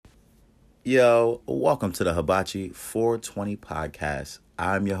Yo, welcome to the Hibachi 420 podcast.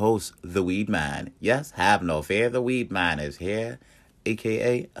 I'm your host, the Weed Man. Yes, have no fear, the Weed Man is here,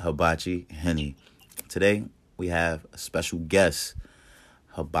 aka Hibachi Henny. Today, we have a special guest.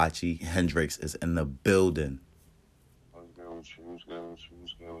 Hendrix is in the building. What's good with you? What's good with you?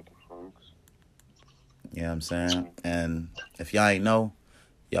 What's good with the folks? You know what I'm saying? And if y'all ain't know,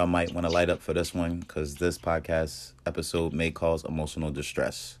 y'all might want to light up for this one because this podcast episode may cause emotional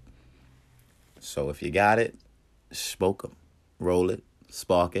distress. So if you got it, smoke them, roll it,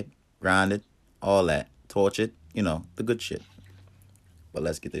 spark it, grind it, all that, torch it, the good shit. But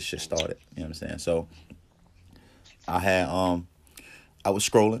let's get this shit started. You know what I'm saying? So I had I was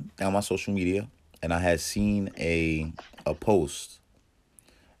scrolling down my social media and I had seen a post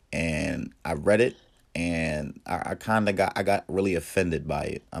and I read it and I kind of got really offended by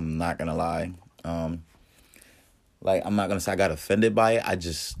it. I'm not gonna lie. I'm not gonna say I got offended by it. I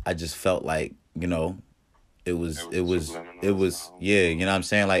just felt like it was yeah, you know what I'm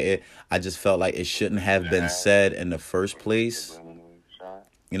saying, like it. I just felt like it shouldn't have been said in the first place.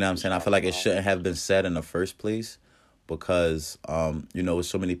 You know what I'm saying? I feel like it shouldn't have been said in the first place because there's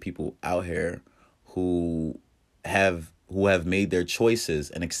so many people out here who have made their choices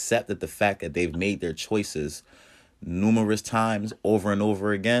and accepted the fact that they've made their choices numerous times over and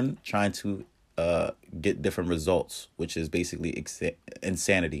over again, trying to get different results, which is basically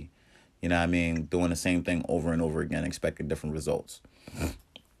insanity. You know what I mean? Doing the same thing over and over again, expecting different results. Yeah,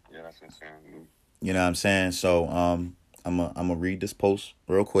 that's insanity. You know what I'm saying? So I'm gonna read this post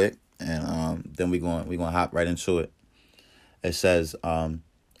real quick, and then we gonna hop right into it. It says,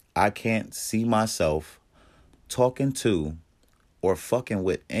 I can't see myself talking to or fucking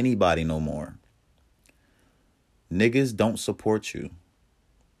with anybody no more. Niggas don't support you.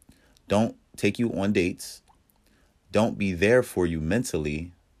 Don't take you on dates. Don't be there for you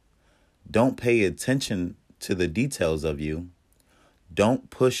mentally. Don't pay attention to the details of you. Don't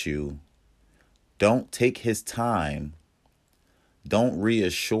push you. Don't take his time. Don't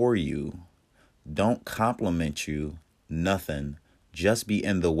reassure you. Don't compliment you. Nothing. Just be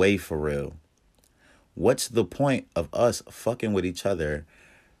in the way for real. What's the point of us fucking with each other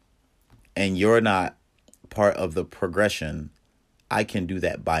and you're not part of the progression? I can do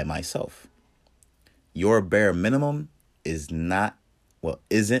that by myself. Your bare minimum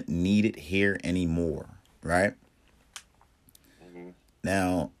isn't needed here anymore, right? Mm-hmm.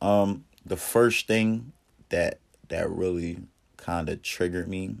 Now, the first thing that really kind of triggered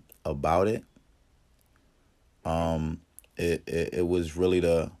me about it, it was really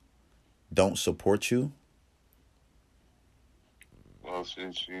the don't support you. Well,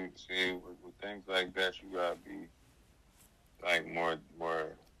 since you see with things like that, you gotta be like more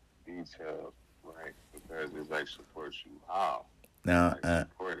detailed, right? Because it's like support you how. Now, Like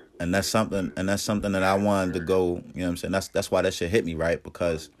support it. and that's something that I wanted to go. You know what I'm saying? That's why that shit hit me, right?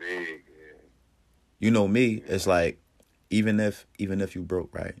 Because Big, you know me, yeah. it's like even if you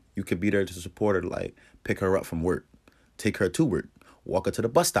broke, right? You could be there to support her, like pick her up from work, take her to work, walk her to the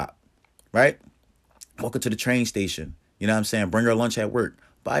bus stop, right? Walk her to the train station. You know what I'm saying? Bring her lunch at work,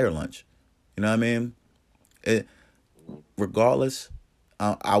 buy her lunch. You know what I mean? Regardless,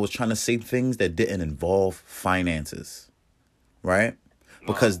 I was trying to say things that didn't involve finances, right?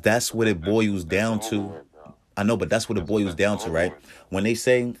 Because No, that's what it boils that's down over to. with though. I know, but that's what it boils That's down to, over right? with though. When they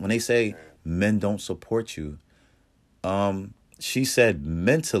say Yeah. men don't support you, she said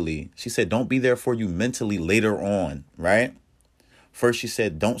mentally. She said don't be there for you mentally later on, right? First she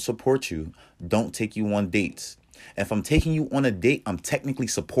said don't support you, don't take you on dates. If I'm taking you on a date, I'm technically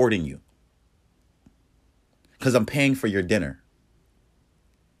supporting you because I'm paying for your dinner,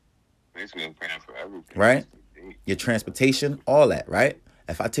 Basically, I'm paying for everything. right? Just to date. Your transportation, all that, right?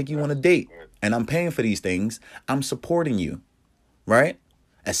 If I take you on a That's date but and I'm paying for these things, I'm supporting you, right?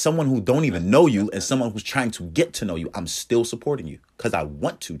 As someone who don't but even know you and someone who's trying to get to know you, I'm still supporting you because I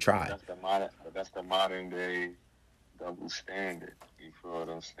want to try. that's the modern day double standard. You feel what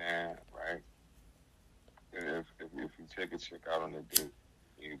I'm saying, right? If you take a chick out on a date,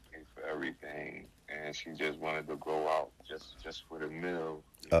 you pay for everything, and she just wanted to go out just for the meal,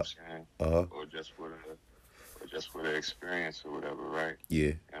 you know what Uh, I'm saying, uh, or just for the experience or whatever, right? yeah.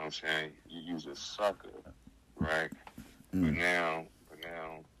 You know what I'm saying? You use a sucker, right? But Mm, now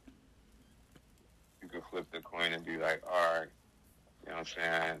you can flip the coin and be like, all right, you know what I'm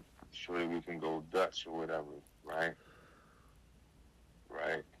saying? Surely we can go Dutch or whatever, right?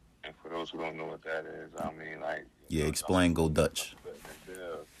 Right. And for those who don't know what that is, I mean, like, yeah. y'all Explain. Go y'all Dutch. splitting the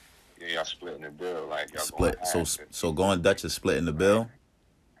bill. Yeah, y'all splitting the bill. Like, y'all going Split. So half so 50 going Dutch is splitting the right? bill.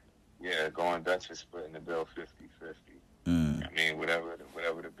 Yeah, going Dutch is splitting the bill 50-50. Mm, I mean, whatever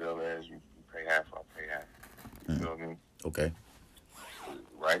the bill is, you Okay.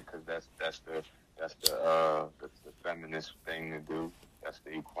 right? Because that's the feminist thing to do. That's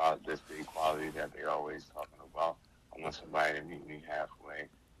the equality. That's the equality that they're always talking about. I want somebody to meet me halfway.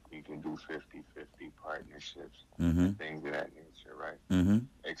 We can do 50-50 partnerships Mm-hmm. and things of that nature, right? Mm-hmm.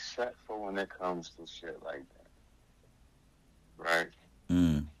 Except for when it comes to shit like that, right?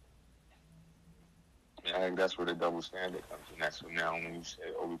 Mm. And I think that's where the double standard comes in. That's so now when you say,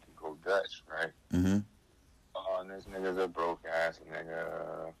 "Oh, we can go Dutch," right? Mm-hmm. Oh, and this nigga's a broke ass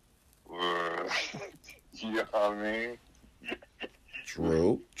nigga. Or, you know what I mean? True.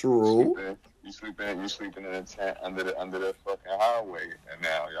 You True. sleeping in a tent under the fucking highway. And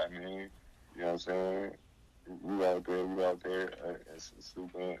now, you know what I mean? You know what I'm saying? You out there,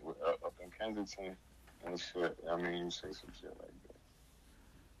 sleeping up in Kensington and shit. I mean, you say some shit like that.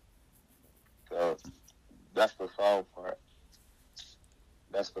 So that's the foul part.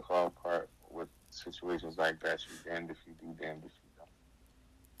 That's the foul part with situations like that. You damned if you do, damned if you don't.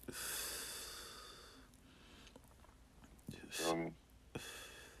 You feel me?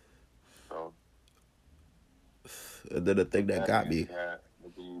 So And then the thing with that that got being me. said,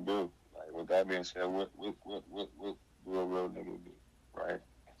 what do you do? Like with that being said, what do a real nigga do? Right?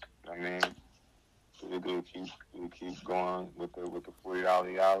 I mean, do you keep going with the $40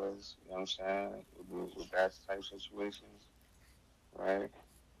 dollars? You know what I'm saying? With that type situations, right?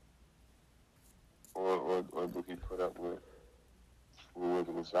 Or do he put up with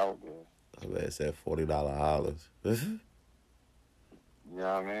what's out there? I bet it said $40 hollers. You know what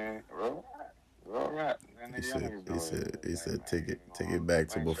I mean? Real rap. Man, He nigga, y'all said, niggas he know what it said, is. he Like, said, I ain't take even it back I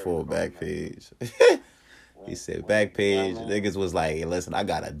to ain't before back sugarcoating that. page. He said, When, back you know page. what I mean? Niggas was like, hey, listen, I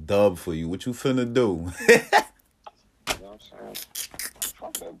got a dub for you. What you finna do? You know what I'm saying?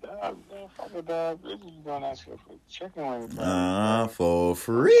 Fuck that dog, man. Fuck the dog. Bitches doing that shit for chicken wing price, bro. For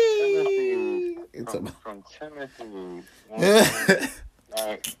From Timothy. free. It's From Timothy. You know what I'm saying?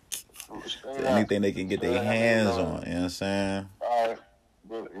 Like, straight up. anything they can get Straight their up, that nigga hands know. on. You know what I'm saying? Alright.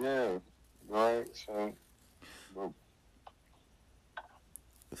 But, yeah. Right? So, but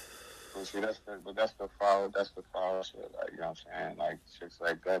see, that's the foul shit. Like, you know what I'm saying? Like, chicks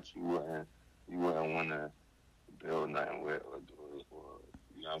like that, you wouldn't want to build nothing with or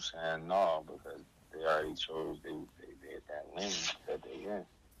you know what I'm saying? No, because they already chose they at that lane that they in.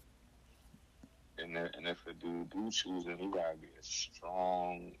 And if a dude do choose him, he gotta be a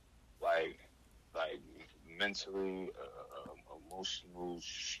strong, like mentally, emotional,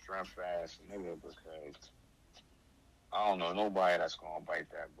 strength ass nigga because I don't know nobody that's gonna bite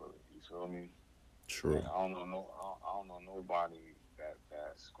that bullet. You feel me? True. Like I don't know nobody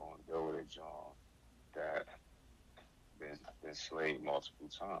that's gonna deal with a John that been slayed multiple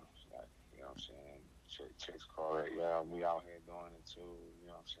times. Like, you know what I'm saying? Chicks call it, yeah, we out here doing it too. You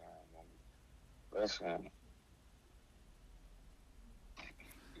know what I'm saying? Listen,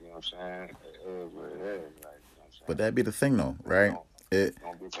 you know what I'm saying? It is what it is. Like, you know what I'm But saying? that be the thing though, right? Don't It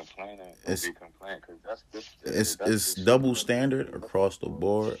don't be complaining. Don't it's be complaining because that's it's this shit double what niggas standard be looking across the for.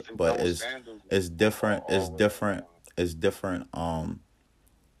 board, It's but double standards it's different. It's all the way different. around. It's different.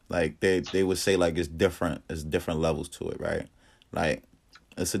 Like they would say like it's different. It's different levels to it, right? Like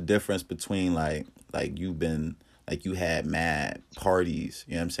it's a difference between like you've been like you had mad parties.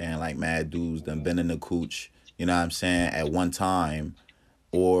 You know what I'm saying? Like mad dudes done been in the cooch. You know what I'm saying? At one time,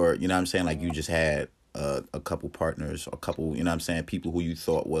 or you know what I'm saying? Like you just had a couple partners, a couple. You know what I'm saying? People who you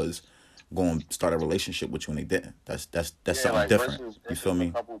thought was going to start a relationship with you and they didn't. That's Yeah, something like different. versus You feel a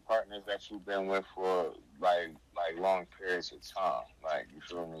me? couple partners that you've been with for like long periods of time. Like you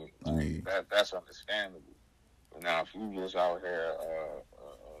feel me? Like Yeah. that's understandable. But now if you just out here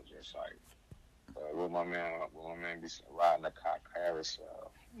just like what my man be riding a cock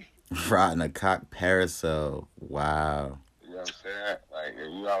carousel. Riding a cock parasol. Wow. You know what I'm saying? Like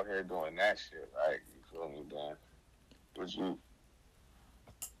if you out here doing that shit, like you feel me, then what you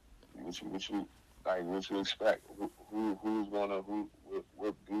what you like what you expect? Who's gonna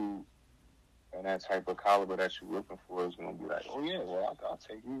what dude and that type of caliber that you're looking for is gonna be like, oh yeah, well I'll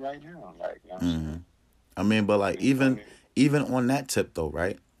take you right now, like you know what I'm Mm-hmm. saying? I mean, but like You feel me? even on that tip though,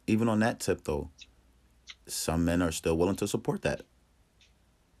 right? Even on that tip though, some men are still willing to support that.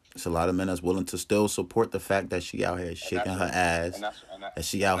 It's a lot of men that's willing to still support the fact that she out here And shaking that's her what ass, and that's and, that, that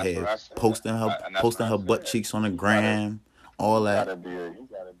she and out that's what here I said. That's what posting I her butt said. cheeks on the You gotta gram, all that, you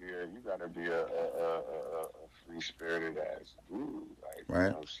gotta be a free spirited ass dude. Like you know right?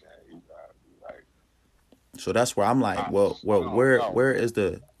 what I'm saying? You gotta be like So that's where I'm like, well, I don't know. where is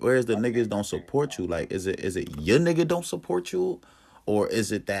the niggas I don't think support you? Like, is it your nigga don't support you, or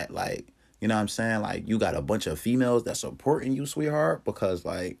is it that like, you know what I'm saying? Like, you got a bunch of females that supporting you, sweetheart, because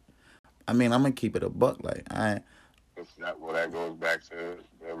like, I mean, I'm gonna keep it a buck. Like, that goes back to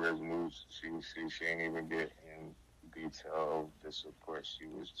the original. She ain't even get in detail of the support she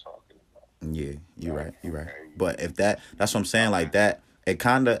was talking about. Yeah, you're Like, right. You're right. okay, But if that's what I'm saying. Like that, it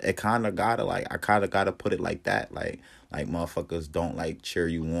kinda gotta like I kinda gotta put it like that. Like motherfuckers don't like cheer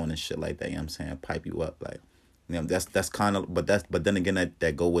you on and shit like that. You know what I'm saying? Pipe you up. Like, that's kind of. But then again,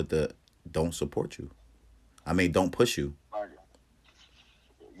 that go with the don't support you. I mean, don't push you. like,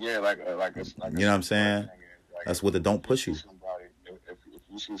 yeah, like You know what I'm support saying? thing is like That's what the don't if you push see you. somebody, if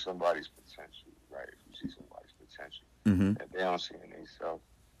you see somebody's potential, right? If you see somebody's potential, Mm-hmm. that they don't see in themselves,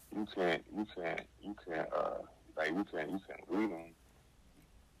 you can lead them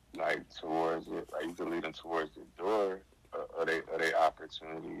like towards it. Like you can lead them towards the door of their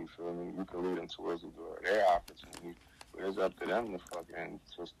opportunity. You feel me? You can lead them towards the door of their opportunity. But it's up to them to fucking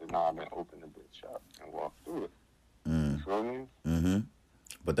twist the knob and open the bitch up and walk through it. You feel me? Mm-hmm.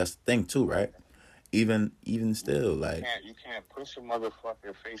 But that's the thing too, right? Even still, like You can't push a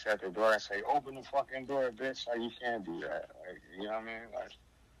motherfucker face at the door and say, "Open the fucking door, bitch." Like you can't do that. Like you know what I mean? Like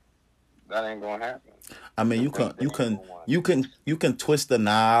that ain't gonna happen. I mean, They ain't gonna want. you can twist the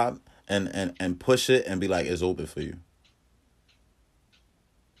knob and push it and be like it's open for you.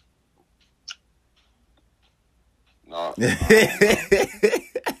 No, Can I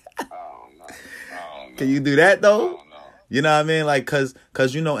don't know. you do that I though? don't know. You know what I mean? Like, cause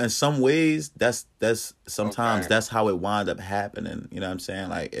in some ways that's sometimes Okay. that's how it wind up happening. You know what I'm saying?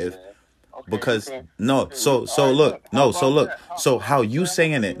 Like if Yeah. Okay, because okay. no, so All right, look, how no, so about look, that? so how you Okay,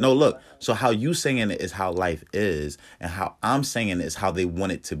 saying it? No, look, so how you saying it is how life is, and how I'm saying it is how they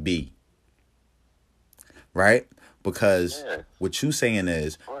want it to be, right? Because yeah. what you saying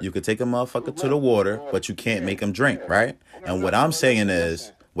is Or- you could take a motherfucker to the water, but you can't make him drink, right? Okay, And what I'm saying listen.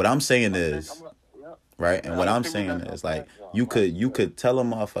 is, right? And what I'm saying is like you could tell a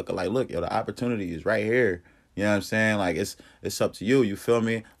motherfucker like, look, yo, the opportunity is right here. You know what I'm saying? Like it's up to you. You feel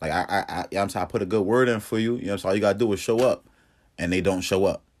me? Like I'm saying I put a good word in for you. You know, so all you gotta do is show up, and they don't show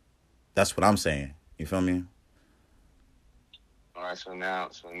up. That's what I'm saying. You feel me? All right, so now,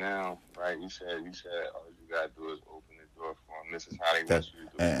 right? You said all you gotta do is open the door for them. This is how they That want you to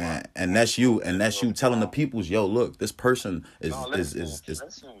do it. and that's you telling the peoples, yo, look, this person is No, listen.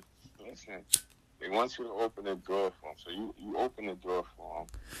 They want you to open the door for them. So you open the door for them,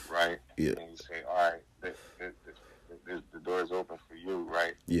 right? Yeah. And you say, all right, the door is open for you,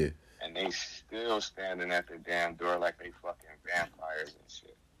 right? Yeah. And they still standing at the damn door like they fucking vampires and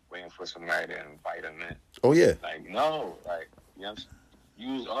shit, waiting for somebody to invite them in. Oh yeah. Like, no, like, you know what I'm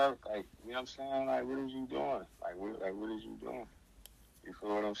saying? Use art, like, you know what I'm saying? Like, what is you doing? What is you doing? You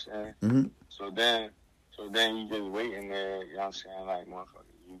feel what I'm saying? Mm-hmm. So then you just waiting there, you know what I'm saying? Like, motherfucker,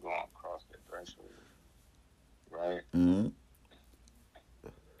 you going across that threshold, right? Mm-hmm.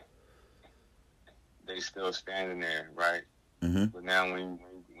 They still standing there, right? Mm-hmm. But now when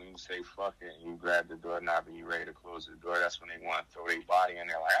you say fuck it and you grab the doorknob and you ready to close the door, that's when they want to throw their body in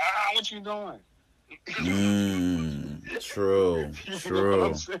there like, what you doing? True. You know what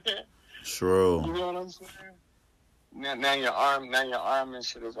I'm saying? True. You know what I'm saying? Now your arm and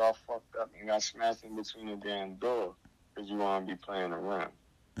shit is all fucked up and got smashed in between the damn door because you want to be playing around.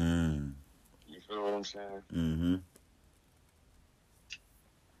 Mm. You feel what I'm saying? Mm-hmm.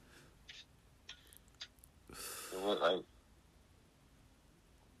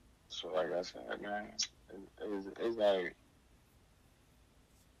 So like I said, man, it's like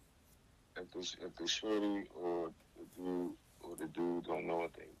if the shorty or the dude don't know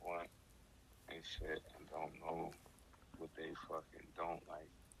what they want and shit and don't know what they fucking don't like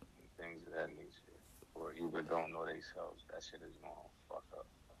and things of that nature, or either don't know themselves, that shit is gonna fuck up.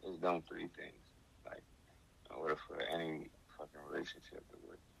 It's them three things. Like in order for any fucking relationship to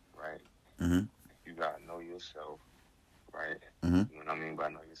work, right? Mm-hmm. You gotta know yourself, right? Mm-hmm. You know what I mean by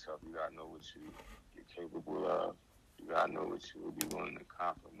know yourself? You gotta know what you're capable of. You gotta know what you will be willing to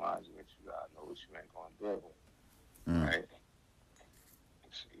compromise with. You gotta know what you ain't gonna deal with, right?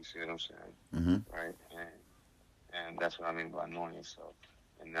 You see what I'm saying? Mm-hmm. Right? And that's what I mean by knowing yourself.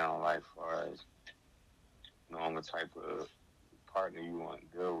 And now, like, as far as knowing the type of partner you want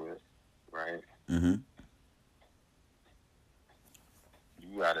to deal with, right? Mm-hmm.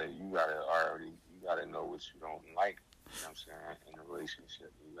 You gotta know what you don't like. You know what I'm saying? In a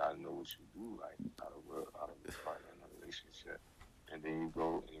relationship, you gotta know what you do like out of a partner in a relationship, and then you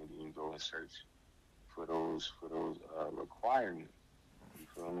go and search for those requirements. You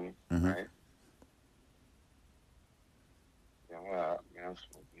feel me? Mm-hmm. Right? Yeah, well, I'm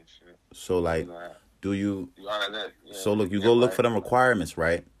smoking shit. So like, do you? That, yeah. So look, you go look for them requirements,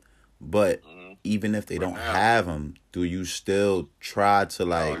 right? But mm-hmm. even if they don't have them, do you still try to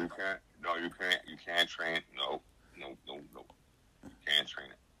like? No, you can't. You can't train. No. can't train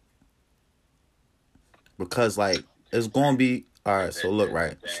it. Because like it's gonna be all right. So look,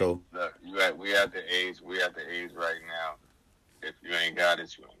 right. So look, we at the age right now. If you ain't got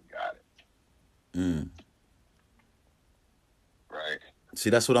it, you ain't got it. Right. See,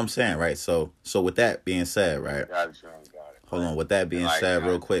 that's what I'm saying, right? So with that being said, right? You got it, you ain't got it. Hold on. With that being said,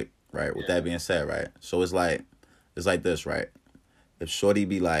 real quick, right? With that being said, right? So it's like this, right? If Shorty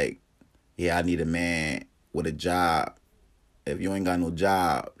be like, yeah, I need a man with a job. If you ain't got no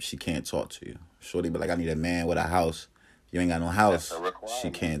job, she can't talk to you. Shorty be like, I need a man with a house. If you ain't got no house, she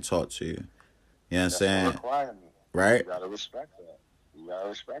can't talk to you. You know what I'm saying? That's a requirement. Right? You gotta respect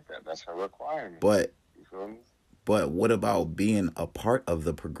that. That's her requirement. But you feel me? But what about being a part of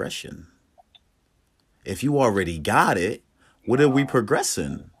the progression? If you already got it, what are we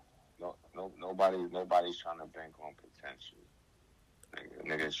progressing? Nobody's trying to bank on potential.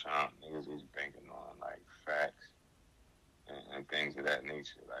 Niggas is banking on like facts and things of that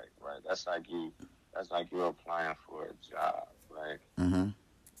nature. Like, right? That's like you're applying for a job, right?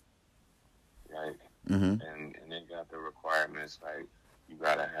 Right. And they got the requirements like you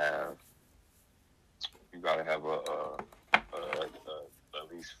gotta have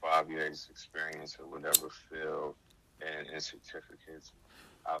at least 5 years experience or whatever field and certificates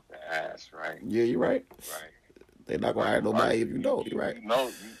out the ass, right? Yeah, you're right. Right. They're not gonna hire nobody if you don't. You're right. You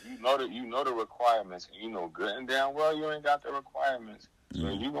know the requirements, and you know good and damn well you ain't got the requirements. So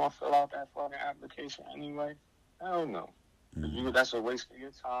you gonna fill out that fucking application anyway? Hell no. That's a waste of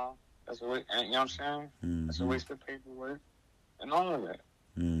your time. That's a waste. You know what I'm saying? That's a waste of paperwork and all of that.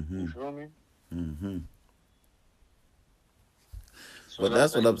 You feel me? So but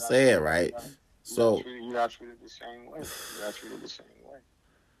that's what I'm saying, right? You got treated the same way.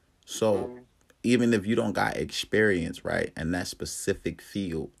 So even if you don't got experience, right, in that specific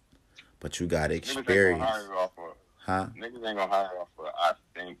field, but you got experience. Niggas ain't gonna hire off for, I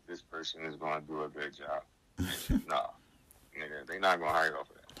think this person is gonna do a good job. Nah. Nigga, they not gonna hire off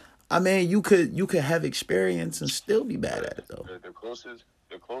for that. I mean, you could have experience and still be bad at it though. The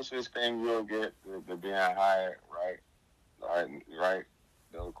closest thing you'll get to being hired, right?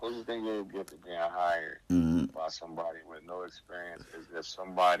 The closest thing you'll get to being hired by somebody with no experience is if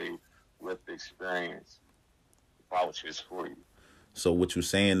somebody with experience vouches for you. So what you're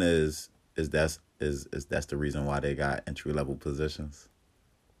saying is that's the reason why they got entry level positions.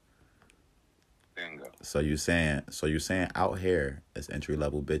 Bingo. So you saying out here is entry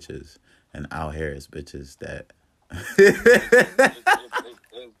level bitches, and out here is bitches that. It's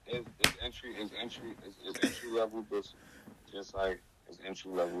entry level bitches, just like it's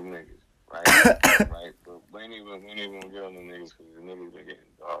entry level niggas, right? Right. But we ain't even gonna get on the niggas because the niggas been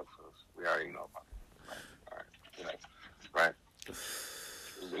getting dog first. We already know about it. Right. Right.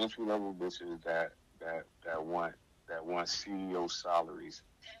 There's entry level bitches that want CEO salaries.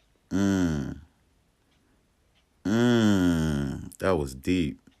 That was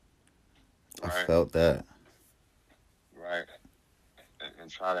deep. Right. I felt that. Right. And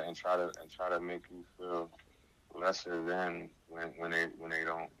try to make you feel lesser than when they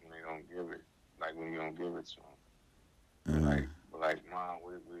don't give it, like when you don't give it to them. But like, Mom,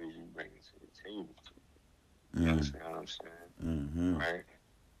 what are you bringing to the table? You understand what I'm saying? Right.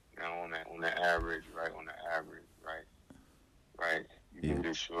 Now on the average, right? You can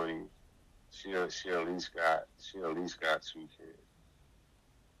get shorty. She at least got 2 kids.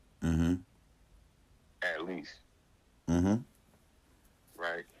 At least.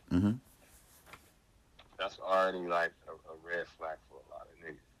 Right. That's already like a red flag for a lot of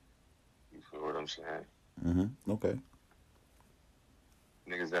niggas. You feel what I'm saying? Okay.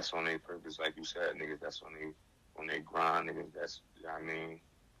 Niggas that's on their purpose, like you said. Niggas that's on their grind. Niggas that's, you know what I mean,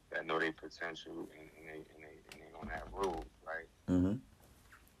 that know their potential and they on that road, right?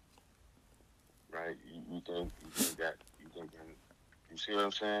 Right? You think you see what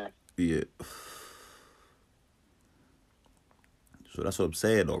I'm saying? Yeah. So that's what I'm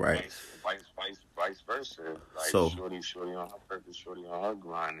saying, though, right? Vice versa. Like, so, shorty on her purpose, shorty on her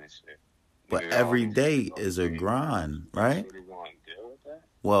grind and shit. But every day is a grind, right? Shorty gonna deal with that?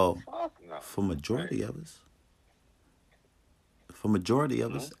 Well, no. for majority of us. For majority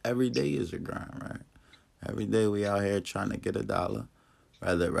of us, every day is a grind, right? Every day we out here trying to get $1.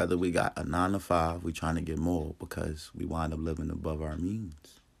 Rather we got a 9 to 5, we trying to get more because we wind up living above our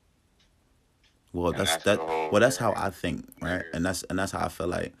means. Well, that's how I think, right? And that's how I feel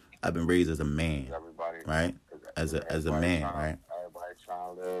like I've been raised as a man, right? As a man, right? Everybody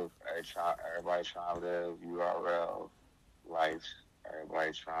trying to live URL life.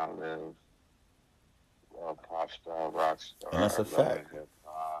 Everybody trying to live pop star, rock star, and that's a fact.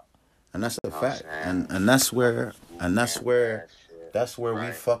 hip-hop. And that's a fact. And that's where that's where we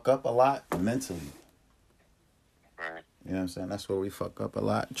right, fuck up a lot mentally. right. You know what I'm saying? That's where we fuck up a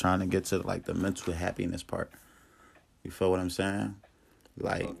lot, trying to get to like the mental happiness part. You feel what I'm saying?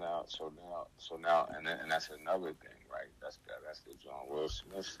 Like, So now, and that's another thing, right? That's the John Will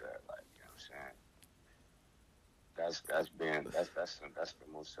Smith said, like, you know what I'm saying? That's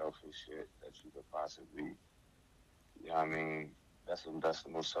the most selfish shit that you could possibly, you know what I mean? That's the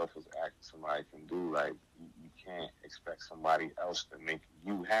most selfish act somebody can do. Like, you can't expect somebody else to make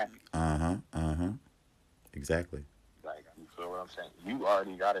you happy. exactly. Like, you feel what I'm saying? You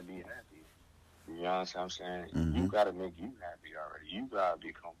already gotta be happy. You know what I'm saying? You Mm-hmm. gotta make you happy already. You gotta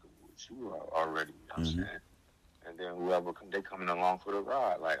be comfortable with you already. You know what I'm Mm-hmm. saying? And then whoever they coming along for the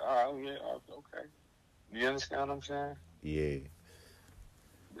ride, like, oh yeah, okay. You understand what I'm saying? Yeah.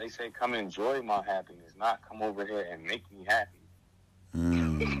 They say come enjoy my happiness, not come over here and make me happy.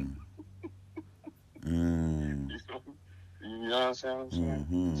 Mm. Mm. You know what I'm saying?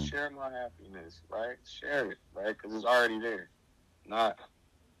 Mm-hmm. Share my happiness, right? Share it, right? Because it's already there. Not,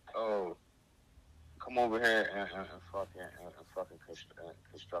 oh, come over here and fucking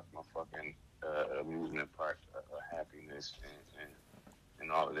construct my fucking amusement park of happiness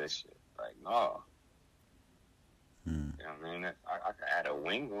and all of this shit. Like, no. Mm. You know what I mean? I can add a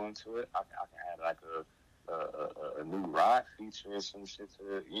wing onto it. I can add like a new ride feature or some shit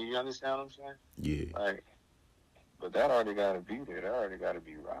to it. You understand what I'm saying? Yeah. Like, but that already got to be there. That already got to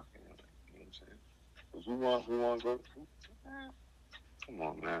be rocking. Like, you know what I'm saying? Because we want to go. Man, come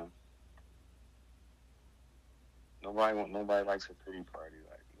on, man. Nobody likes a pity party.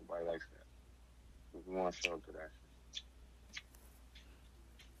 Like, nobody likes that. We want to show up to that shit.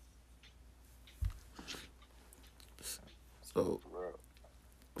 So. For real.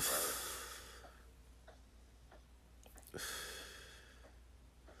 Right.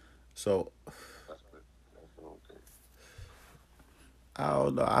 So. That's the whole thing. I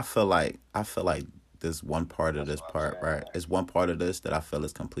don't know. I feel like this one part of That's this what I'm part, saying. right? Like, It's one part of this that I feel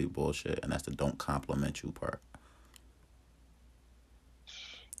is complete bullshit, and that's the don't compliment you part,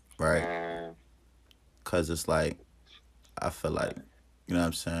 right? man, Cause it's like I feel like, you know what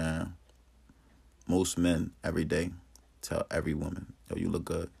I'm saying. Most men every day tell every woman, "Yo, you look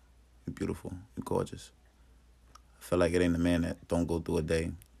good, you beautiful, you gorgeous." I feel like it ain't a man that don't go through a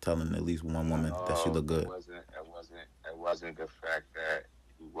day telling at least one woman that she no, look good. it wasn't the fact that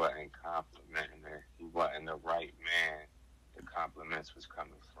he wasn't complimenting her. He wasn't the right man the compliments was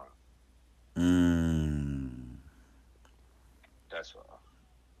coming from. Mm. That's all.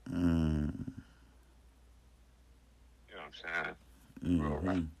 Mm. You know what I'm saying? Real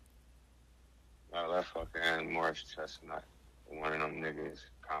right. Mm-hmm. Now that fucking Morris Chestnut, one of them niggas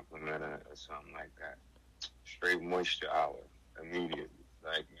complimenting or something like that. Straight moisture hour immediately.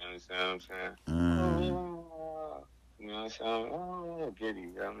 Like, you understand what I'm saying? Mm. Oh, you know what I'm saying? Oh, giddy.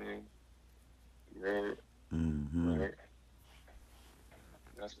 You know what I mean? You heard? Mm-hmm. Right?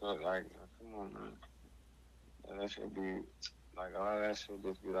 That's what, like, come on, man. And that should be, like, all that should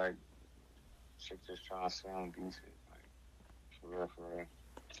just be, like, shit just trying to sound decent. Like, for real, for real.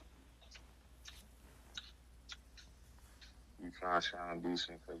 You trying to sound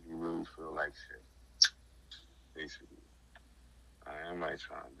decent because you really feel like shit, basically. I might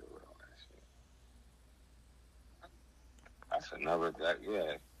try to do it all that shit. That's another,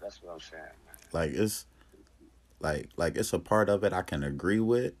 that's what I'm saying, man. Like it's like it's a part of it I can agree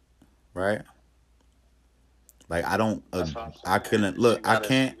with, right? Like I don't, That's what I'm I saying. couldn't look. I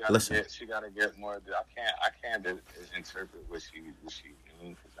can't listen. She gotta get more. I can't interpret what she mean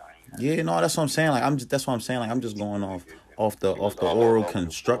because I ain't had Yeah, no, that's what I'm saying. Like that's what I'm saying. Like I'm just going off the She was all oral over the board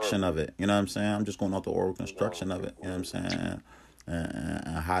construction with of it. it. You know what I'm saying? I'm just going off the oral She was all construction over of the it. You know what I'm board with it. saying?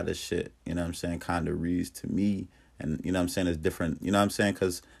 And how this shit, you know what I'm saying, kind of reads to me. And you know what I'm saying, it's different. You know what I'm saying?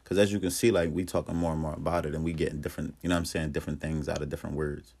 Because as you can see, like we talking more and more about it, and we getting different. You know what I'm saying? Different things out of different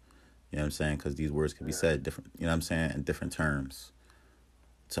words. You know what I'm saying? Because these words can be said different. You know what I'm saying? In different terms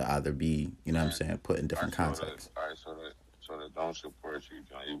to either be, you know what I'm saying, put in different contexts. All right, so the don't support you,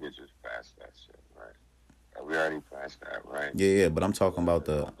 John. You could just pass that shit, right? We already passed that, right? Yeah, but I'm talking about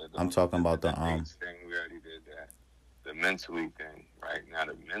the dates thing. We already did that. The mentally thing, right? Now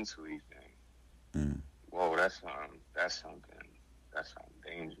the mentally thing. Mm. Whoa, that's something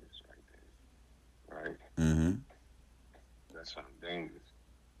dangerous right there, right? Mm-hmm. That's something dangerous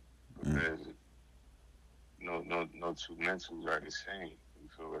because no two mentals are the same. You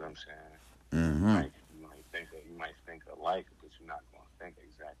feel what I'm saying? Mm-hmm. You might think alike, but you're not gonna think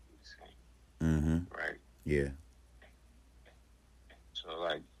exactly the same. Mm-hmm. Right? Yeah. So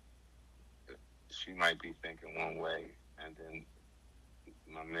like, she might be thinking one way, and then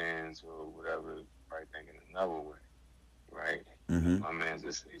my man's or whatever probably thinking another way, right? If Mm-hmm. my man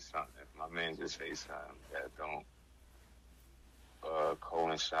just say something, that don't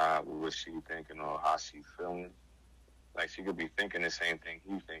coincide with what she thinking or how she feeling, like she could be thinking the same thing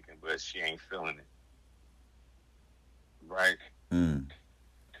he thinking, but she ain't feeling it. Right? Mm.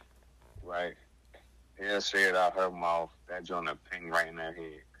 Right? He'll say it out her mouth. That joint a ping right in her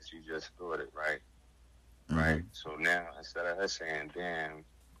head because she just thought it. Right? Mm-hmm. Right? So now instead of her saying, "Damn,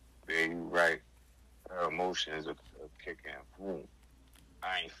 babe, you right," her emotions are kicking. Boom.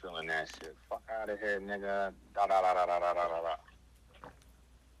 I ain't feeling that shit. Fuck out of here, nigga. Da da da da da da da da da.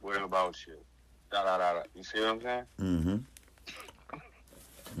 What about you? Da da da da. You see what I'm saying? Mm-hmm.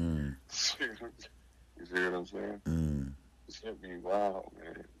 Mm. You see what I'm saying? Mm. This shit be wild,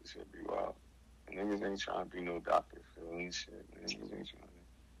 man. This shit be wild. And niggas ain't trying to be no doctor feeling shit, man. Niggas ain't trying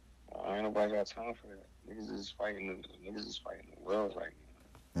to. Ain't nobody got time for that. Niggas is fighting the world right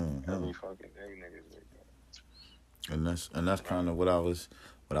now. Mm-hmm. Every fucking day, niggas wake up. And that's kind of what I was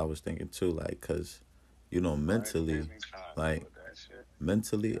thinking too, like, cause mentally, like,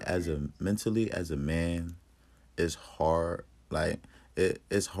 mentally as a man, it's hard. Like,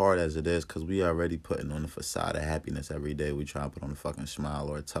 it's hard as it is, cause we already putting on the facade of happiness every day. We try to put on a fucking smile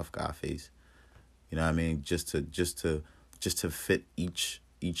or a tough guy face. You know what I mean? Just to fit each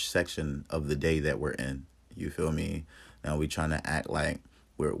section of the day that we're in. You feel me? Now we trying to act like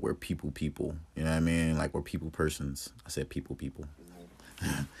we're people. You know what I mean? Like we're people persons. I said people.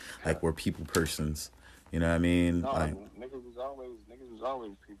 Like we're people persons. You know what I mean? No, Like, niggas was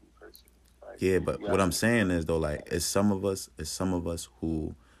always people persons. Like yeah, you but what gotta I'm saying is though, like, it's some of us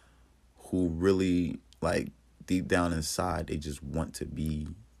who really, like, deep down inside, they just want to be,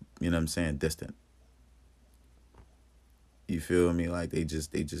 you know what I'm saying, distant. You feel me? Like they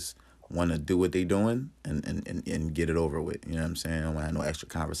just want to do what they doing and get it over with. You know what I'm saying? I don't want to have no extra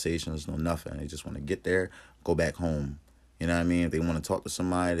conversations, no nothing. They just want to get there, go back home. You know what I mean? If they want to talk to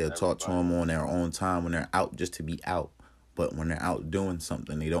somebody, they'll talk to them on their own time when they're out, just to be out. But when they're out doing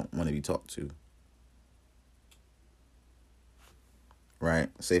something, they don't want to be talked to. Right?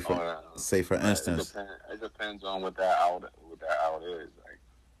 Say for instance. It depends on what that out is. Like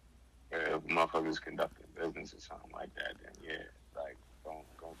if motherfuckers conducting business or something like that, then yeah, like don't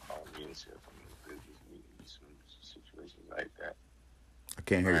call me and shit from the business meetings, some situations like that. I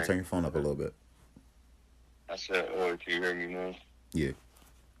can't hear you. Right? Turn your phone up a little bit. I said, can you hear me now? Yeah.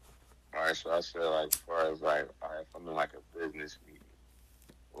 All right, so I said, like, as far as like, all right, if I'm in like a business meeting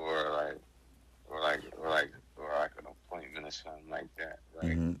or like or like an appointment or something like that,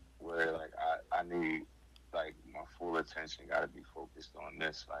 right? Mm-hmm. Where like I need like my full attention got to be focused on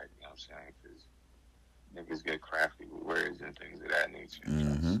this, like, you know what I'm saying? Because niggas get crafty with words and things of that nature and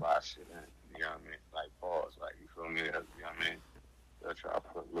try to Mm-hmm. slide shit in. You know what I mean? Like pause, like you feel me? You know what I mean? They'll try to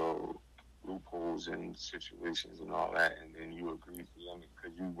put little loopholes in situations and all that, and then you agree, you know what I mean?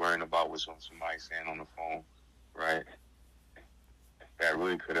 Because you worrying about what somebody saying on the phone, right? That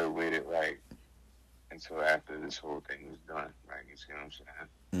really could have waited like until after this whole thing was done, right? You see what I'm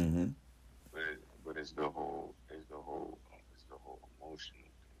saying? Mm-hmm. But it's the whole emotional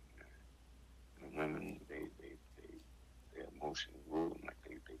thing, man. And women, their emotions rule them, like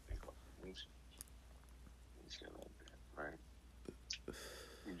they think of emotions and shit like that, right?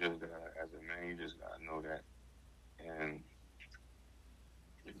 You just gotta, as a man, you just gotta know that, and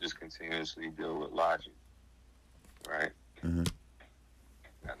you just continuously deal with logic, right? Mm-hmm.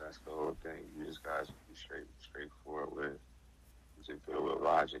 And that's the whole thing. You just gotta be straightforward with it. Just deal with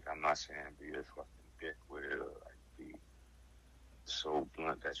logic. I'm not saying be a fucking dick with it or like be so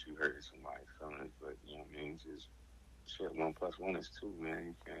blunt that you hurt somebody's feelings, but you know what I mean? Just shit, 1+1 is 2, man.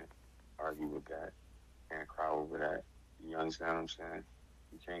 You can't argue with that. Can't cry over that. You understand what I'm saying?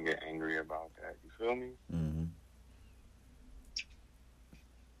 You can't get angry about that. You feel me? Mm-hmm.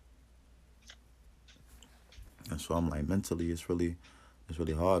 And so I'm like, mentally, it's really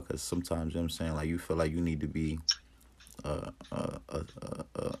hard, because sometimes, you know what I'm saying, like, you feel like you need to be a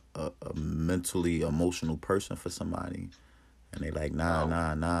mentally emotional person for somebody, and they like, nah, No,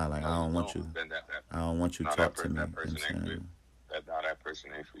 nah, nah, like, no, I you don't want don't. you, Then I don't want you to now talk to me. that You know what I'm person ain't for saying? that person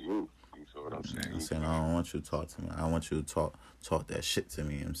ain't for you. You feel what I'm saying? I'm You saying, I can't. don't want you to talk to me. I want you to talk that shit to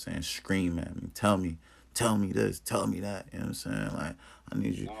me. You know what I'm saying? Scream at me. Tell me this, tell me that. You know what I'm saying? Like, I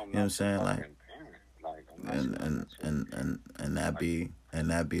need you. You know No, I'm what I'm not your saying? Like, fucking parent. Like I'm not and your. I'm and not your and parent. and and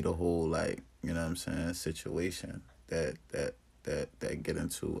that Like be the whole, like, you know what I'm saying, situation that get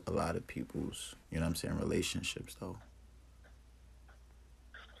into a lot of people's, you know what I'm saying, relationships though.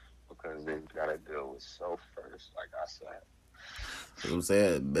 because they gotta deal with self first. Like I said, what I'm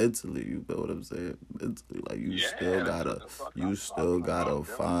saying? Mentally, you know what I'm saying? Mentally, like Yeah, that's what the fuck I'm talking about.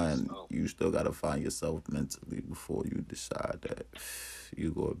 Building yourself. you still gotta find yourself mentally before you decide that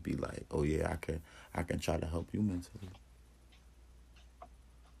you gonna be like, oh yeah, I can try to help you mentally.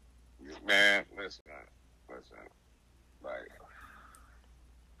 Man, listen. Like,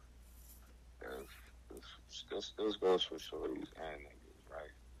 this goes for shorties and niggas,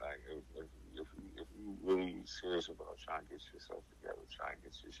 right? Like, if you really serious about trying to get yourself together, trying to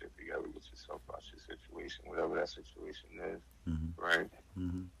get your shit together, get yourself out your situation, whatever that situation is, Mm-hmm. right?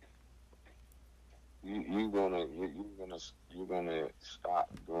 Mm-hmm. You're gonna stop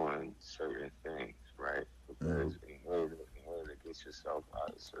doing certain things, right? Mm-hmm. Because in order to get yourself out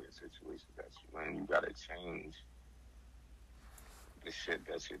of certain situations that you're in, you gotta change the shit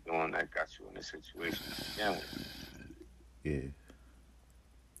that you're doing that got you in the situation to begin with, Yeah.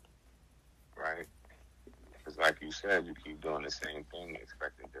 right? Because like you said, you keep doing the same thing,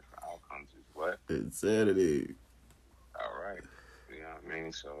 expecting different outcomes. Is what? Insanity. All right. You know what I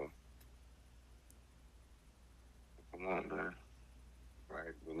mean? So come on, man.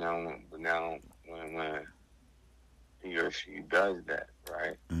 Right. But now, when he or she does that,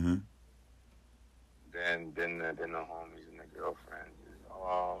 right? Mm-hmm. Then the homies and the girlfriends is,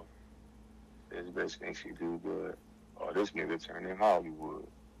 oh, this bitch thinks she do good. Oh, this nigga turned in Hollywood.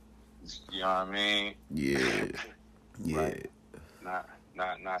 You know what I mean? Yeah. Yeah. Right.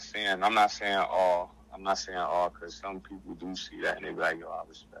 Not saying. I'm not saying all because some people do see that and they be like, yo, I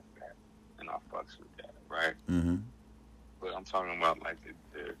respect that and I fucks with that, right? Mm-hmm. But I'm talking about like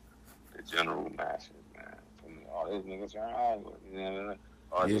the general masses, man. From all this niggas turn Hollywood, you know,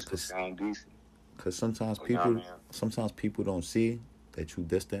 all Yeah, just to sound decent. cause So, you know what I mean? sometimes people don't see that you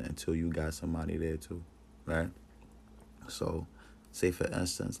distant until you got somebody there too, right? So, say for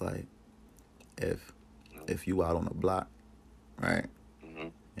instance, like if you out on the block, right, Mm-hmm.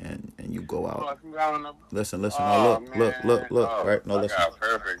 and you go Oh, out. if you got on the, Listen. No, oh man, look. oh, Right? No, I listen. got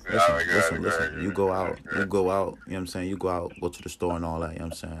perfect. Oh, Listen. You go out. good. You go out. You know what I'm saying? You go out, go to the store and all that. You know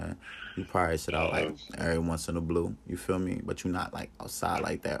what I'm saying? You probably sit out like Oh shit. every once in a blue. You feel me? But you're not like outside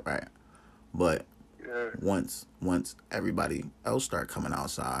like that, right? But Yeah. once everybody else start coming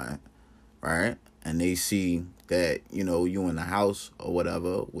outside, right? And they see that, you in the house or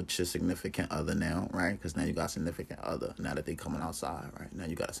whatever with your significant other now, right? Because now you got a significant other. Now that they coming outside, right? Now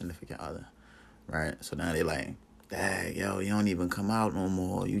you got a significant other, right? So now they like, dang, yo, you don't even come out no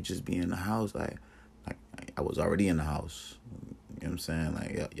more. You just be in the house. Like I was already in the house. You know what I'm saying?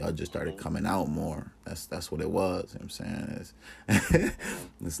 Like, y'all just started Mm-hmm. coming out more. That's what it was. You know what I'm saying?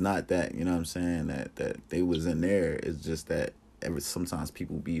 Mm-hmm. It's not that, you know what I'm saying, that they was in there. It's just that sometimes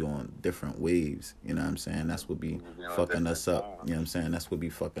people be on different waves. You know what I'm saying? That's what be We'll be on fucking different us up. times. You know what I'm saying? That's what be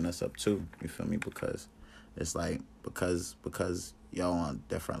fucking us up too. You feel me? Because it's like, because y'all on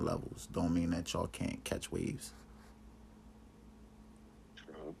different levels don't mean that y'all can't catch waves.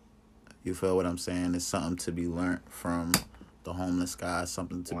 True. You feel what I'm saying? It's something to be learned from the homeless guy.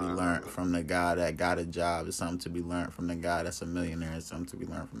 Something to be learned 100. from the guy that got a job. It's something to be learned from the guy that's a millionaire. It's something to be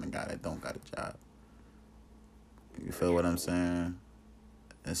learned from the guy that don't got a job. You Very feel what I'm true. saying?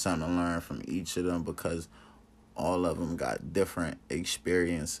 It's something to learn from each of them because all of them got different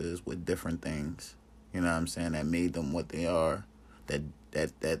experiences with different things. You know what I'm saying? That made them what they are.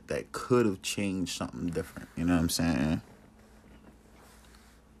 That could have changed something different. You know what I'm saying?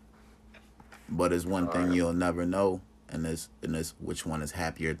 But it's one All thing right. you'll never know, and this which one is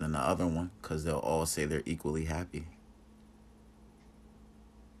happier than the other one, because they'll all say they're equally happy.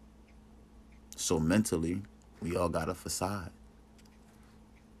 So mentally, we all got a facade.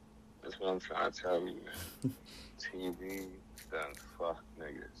 That's what I'm trying to tell you, man. TV done fuck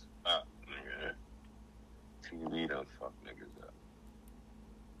niggas up, nigga. TV done fuck niggas up.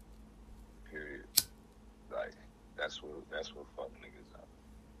 Period. Like that's what fuck niggas up.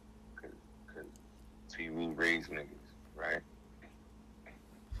 Cause TV raised niggas, right?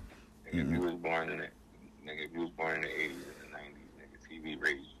 Nigga, if Mm-hmm. you was born in it, nigga, if you was born in the 80s and the 90s, nigga, TV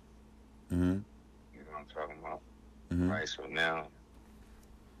raised you. Mm-hmm. You know what I'm talking about, Mm-hmm. right? So now,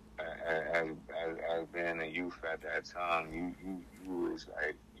 as being a youth at that time, you was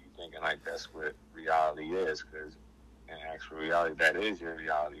like you thinking like that's what reality is, because in actual reality, that is your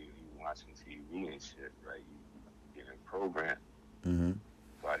reality. You watching TV and shit, right? You getting programmed Mm-hmm.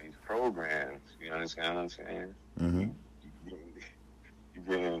 by these programs. You understand what I'm saying? Mm-hmm. You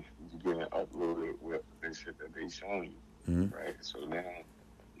getting uploaded with the shit that they showing Mm-hmm. you, right? So now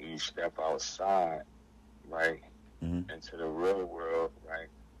when you step outside, right, Mm-hmm. into the real world, right,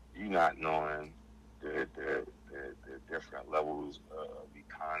 you not knowing the different levels of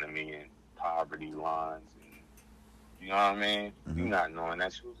economy and poverty lines and You know what I mean? Mm-hmm. You not knowing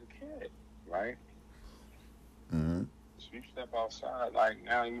that you was a kid, right? Mm-hmm. So you step outside, like,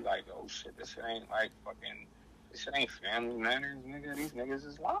 now you like, oh shit, this shit ain't like fucking, this shit ain't family manners, nigga. These niggas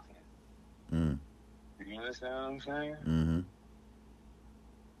is lying. Mm. You understand what I'm saying? Mm-hmm.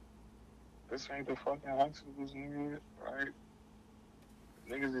 This ain't the fucking Huxtables, nigga, right?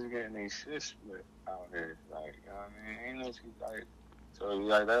 Niggas is getting their shit split out here. Like, you know what I mean? Ain't no shit like, so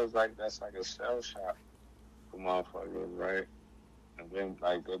like, that's like a shell shock for motherfuckers, right? And then,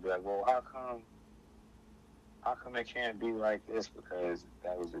 like, they'll be like, well, how come it can't be like this? Because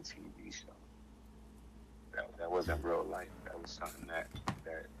that was a TV show. That wasn't real life. That was something that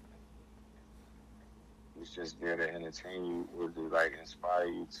was just there to entertain you or to like inspire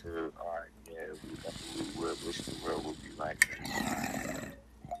you to, all right, yeah, we would wish the world would be like this.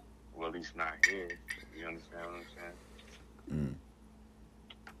 Well, at least not here. You understand what I'm saying? Mm.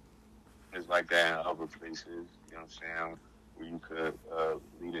 It's like that in other places. You know what I'm saying? Where you could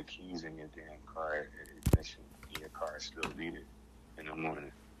leave the keys in your damn car at ignition. Your car is still needed in the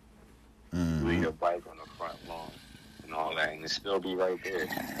morning. Mm-hmm. Leave your bike on the front lawn and all that, and it still be right there. Like,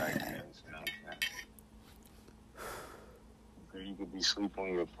 you understand what I'm saying? You could be asleep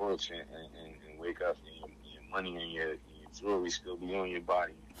on your porch and wake up and your money and your jewelry still be on your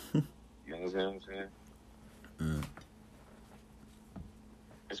body. You understand what I'm saying? Mm.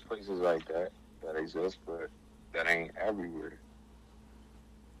 There's places like that exist, but that ain't everywhere.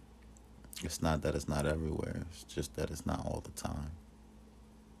 It's not that it's not everywhere. It's just that it's not all the time.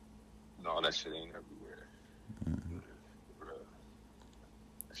 No, that shit ain't everywhere. Mm-hmm.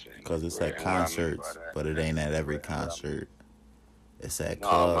 Because it's at concerts, but it ain't at every concert. It's at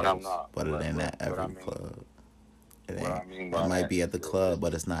clubs, but it ain't at every club. It ain't. It might be at the club,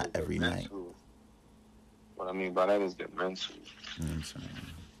 but it's not every night. What I mean by that is the mental. You know what I'm saying?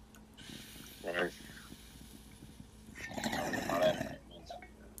 Right. I mean by that is the mental.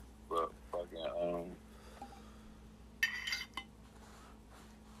 But fucking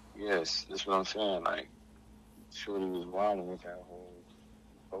yes, that's what I'm saying. Like, Shorty was wilding with that whole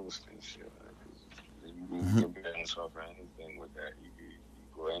post and shit. Like, you can get yourself or anything with that. You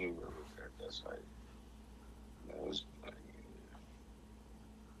go anywhere with that. That's like, that was like,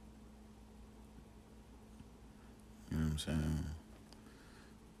 you know what I'm saying?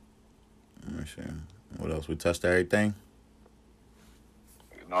 Let me see. What else? We touched everything?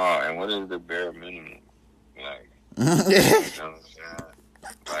 no, and what is the bare minimum? Like, you know what I'm saying?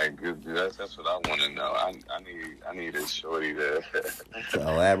 Like, that's what I want to know. I need a shorty to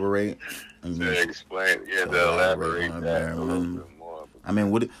elaborate. to explain. Yeah, to elaborate on that a little bit more. I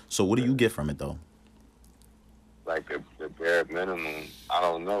mean, what do you get from it though? Like the bare minimum, I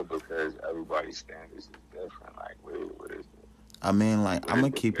don't know because everybody's standards is different. Like, what is it? I mean, like, I'm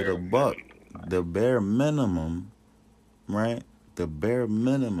gonna keep it a buck. Like, the bare minimum, right? The bare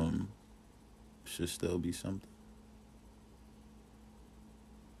minimum should still be something.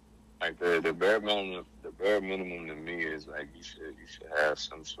 Like the bare minimum to me is like you should have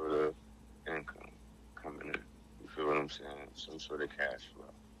some sort of income coming in. You feel what I'm saying? Some sort of cash flow,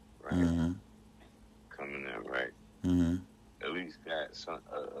 right? Mm-hmm. Coming in, right? Mm-hmm. At least that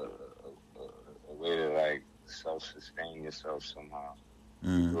a way to like self-sustain yourself somehow.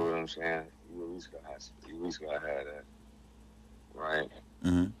 Mm-hmm. You feel what I'm saying? You at least gotta have that, right?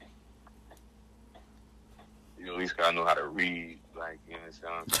 Mm-hmm. You at least gotta know how to read, like, you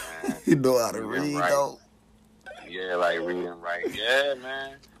understand what I'm saying? You know how to read, though. Yeah, like read and write. Yeah,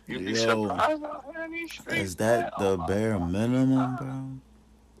 man. You'd be surprised out here in these streets. Is that the bare minimum, bro?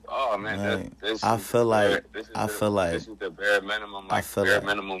 Oh man, like, I feel like this is the bare minimum. Like, bare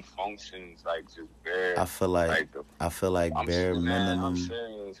minimum functions, like just bare. I feel like bare minimum. I'm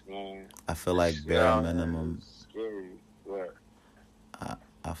serious, man. I feel like bare minimum. Scary. What?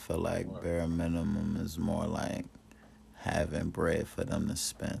 I feel like bare minimum is more like having bread for them to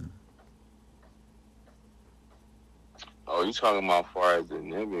spend. Oh, you talking about far as the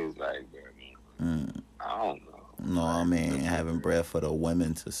niggas, like bare minimum? I don't know. No, I mean having bread for the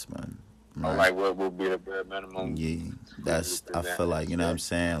women to spend. Right? Oh, like what would be the bare minimum? Yeah, that's. I feel like, you know what I'm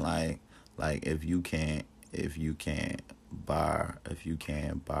saying. Like if you can't buy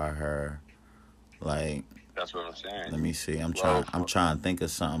her, like. That's what I'm saying. Let me see. I'm trying to think of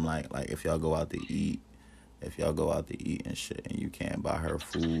something like if y'all go out to eat and shit, and you can't buy her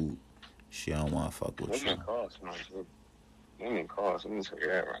food, she don't want to fuck with you. Women cost. Let me tell you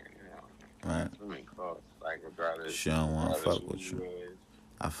that right now. Right. Women cost. Like, regardless. She don't want to fuck with you.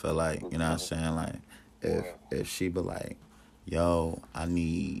 I feel like, you know what I'm saying. Like if she be like, yo, I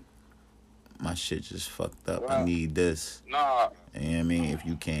need my shit just fucked up. I need this. Nah. You know what I mean? If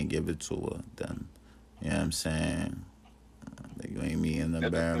you can't give it to her, then. You know what I'm saying? You ain't meeting the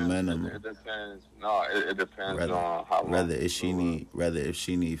It bare depends. minimum. It depends. No, it depends Rather, on how long rather you know it. if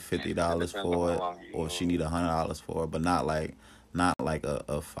she need It $50 depends on for how it, long you or if she know need it. $100 for it, but not like a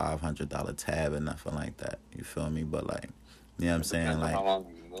 $500 tab or nothing like that. You feel me? But like, you know what I'm It saying? depends on how long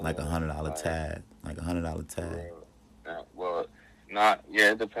you Like a know hundred it. dollar Like tab, like for $100 tag. real. Well, not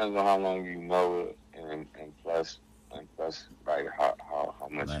yeah. It depends on how long you know it, and plus, like how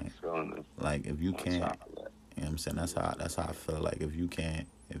much you Like feeling it like if you on can't, top of that. you know what I'm saying? That's how I feel. Like if you can't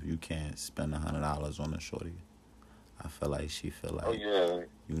spend $100 on a shorty, I feel like she feel Oh like yeah,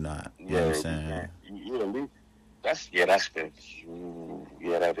 you not. You know what I'm yeah. You saying? can't. You at least. That's the.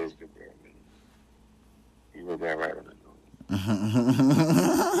 Yeah, that is the bare minimum. You were there right on the nose.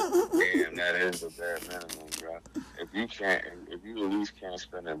 Damn, that is the bare minimum, bro. If you at least can't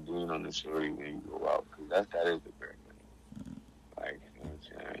spend a bean on the shorty when you go out, because that is the bare minimum. Like, you know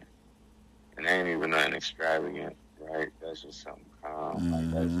what I'm saying? And ain't even nothing extravagant, right? That's just something calm.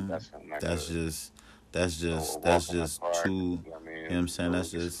 Like that's something like That's just a that's walk in the just park. two. You know what I You know what mean? I'm saying? Go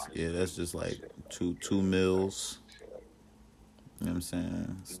That's get some just ice cream, that's just some like shit like two yeah, like meals. shit like You know what I'm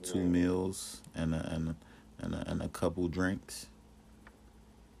saying? It's two yeah, meals and a couple drinks.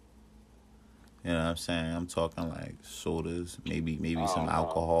 You know what I'm saying? I'm talking like sodas, maybe I some don't know.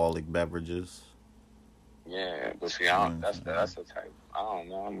 alcoholic beverages. Yeah, but see, You I know what don't, I'm that's saying? the type. I don't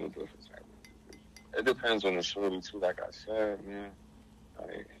know. I'm a different type. It depends on the shorty too. Like I said, man.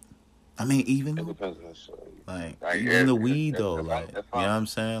 Like I mean, it depends on the shorty. like Like even the if weed if, though, if I'm like if you know I'm what I'm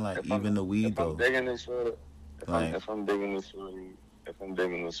saying? Like if I'm even the weed if I'm though, digging this shorty, like if I'm digging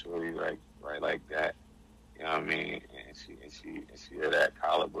this shorty like right like that, you know what I mean? And she of that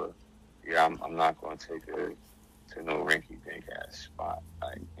caliber. Yeah, I'm not gonna take her to no rinky dink ass spot.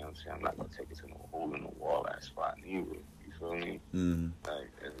 Like, you know what I'm saying? I'm not gonna take it to no hole in the wall ass spot neither. You feel me? mm, Like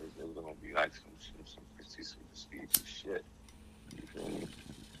it's gonna be like some prestigious shit. You feel me?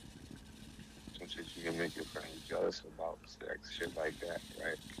 Some shit you can make your friends jealous about, sex, shit like that,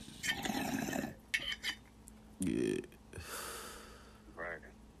 right? yeah, Right.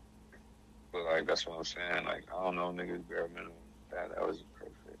 But like that's what I'm saying. Like I don't know, niggas bare minimum. That was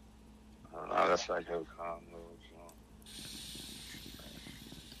perfect. I don't know. That's like a calm little joint.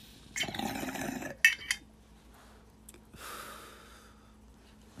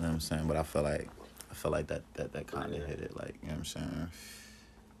 you know what I'm saying? But I feel like that But kind of yeah, hit it. Like you know what I'm saying?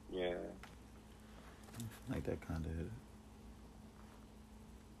 yeah, Like that kind of hit it.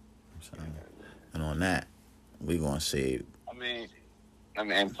 You know what I'm saying? yeah. And on that, we gonna save. I mean,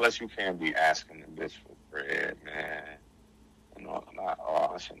 and plus you can't be asking the bitch for bread, man. You know, not.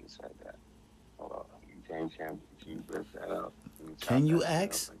 Oh, I shouldn't have said that. Hold on. You can't break that up. You chop that shit up.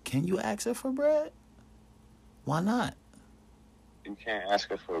 Like, Can you ask her for bread? Why not? you can't ask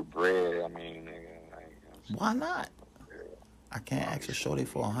her for bread. I mean, nigga, like, you know what I'm Why saying? not? I can't ask a Obviously, shorty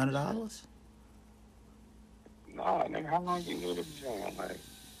for $100. nah, nigga, how long you knew the joint? Like,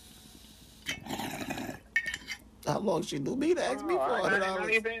 How long she do me to ask me for no, hundred not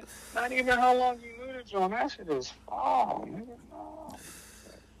dollars? even, not even how long you knew the joint. That shit is fall, nigga. No.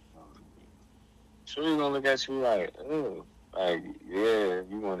 Sure, you gonna look at you like, oh, like, yeah,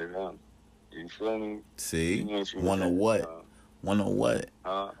 you one of them. You feel me? You See, want you with wanna that, what? Wanna what?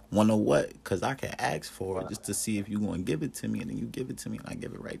 huh? Wanna what? Cause I can ask for it What? just to see if you gonna give it to me, and then you give it to me, and I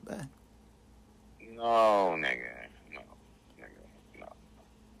give it right back. No, nigga. No, nigga. No,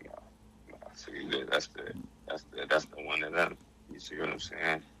 no, no. See, that's the one of them. You see what I'm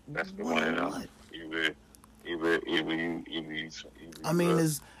saying? That's the one Wanna of them. what? I mean, Either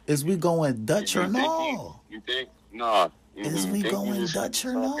is we going Dutch or you think no? you think no, either Is you we think you going just Dutch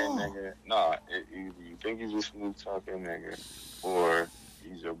smooth or talking no? nigga. No, either you think you just smooth talking nigga, or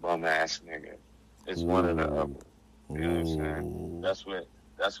he's a bum ass nigga. It's one or the other. Ooh, You know what I'm saying? ooh,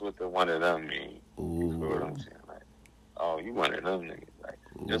 That's what the one of them mean. You feel what I'm ooh, saying? Like, oh, you one of them niggas. Like,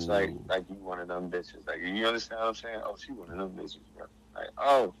 just like ooh. like you one of them bitches. Like, you understand what I'm saying? Oh, she one of them bitches, bro. Like,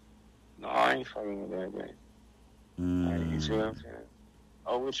 oh, no, I ain't fucking with that bitch. Like, you see what I'm Mm, saying?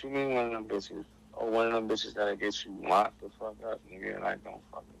 Oh, what you mean one of them bitches? Oh, one of them bitches that'll get you locked the fuck up, nigga. Like, don't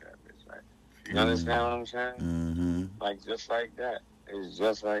fuck with that bitch. Like, you understand mm, what I'm saying? mm-hmm, Like, just like that. It's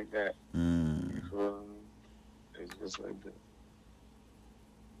just like that. You mm, feel me? It's just like that.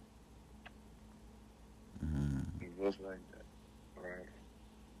 mm. It's just like that. Right.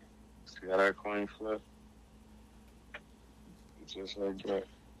 See how that coin flip? It's just like that.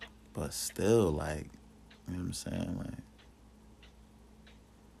 But still, like, you know what I'm saying? Like,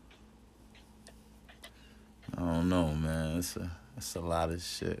 I don't know, man. It's a lot of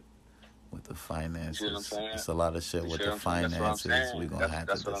shit. With the You see what I'm finances, saying? it's a lot of shit You with see the what I'm saying? That's what I'm finances we saying. gonna have to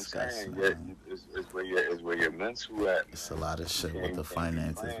That's what I'm discuss, saying. Yeah, man. is where your mental at, It's a man. lot of shit with the You can't be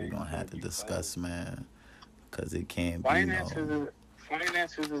finances we playing. You gonna have can't to be playing. discuss, man. Cause it can't be Finances no.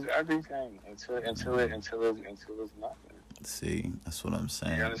 is everything until it's nothing. See, that's what I'm You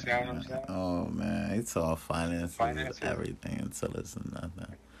saying, understand what I'm man. saying? Oh man, it's all finances is Finances. everything until it's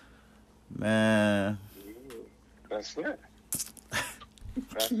nothing, man. That's it.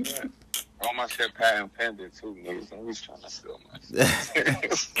 That's it. All my shit patent pending too, niggas. Nobody's trying to steal my shit.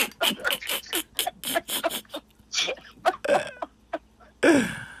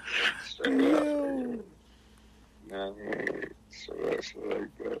 Straight up. Nah, so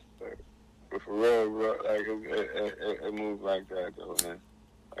like that. But for real, bro, like it moves like that though, man.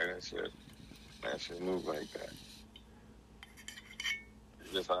 Like that shit moves like that.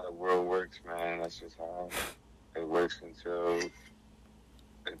 It's just how the world works, man. That's just how it works until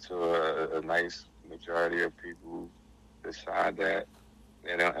a nice majority of people decide that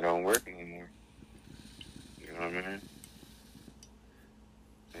it don't work anymore. You know what I mean?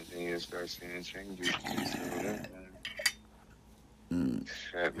 And then you start seeing changes.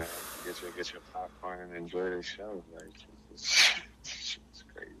 Shit, man. Get your popcorn and enjoy the show. Like, it's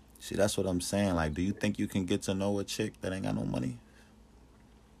crazy. See, that's what I'm saying. Like, do you think you can get to know a chick that ain't got no money?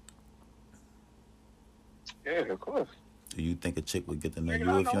 Yeah, of course. Do you think a chick would get to know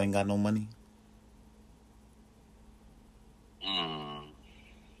you if you ain't got no money?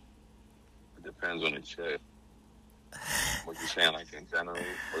 It depends on the chick. What you saying, like in general,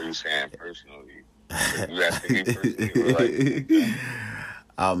 or you saying personally? You asking me personally, or like?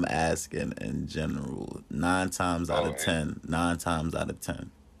 I'm asking in general. 9 times out of 10. 9 times out of 10.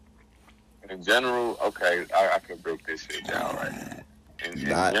 In general, okay, I can break this shit down, right? In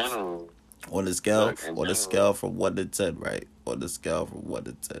general. On the scale, scale from 1 to 10, right? On the scale from 1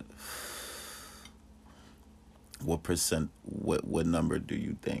 to 10. What percent? What number do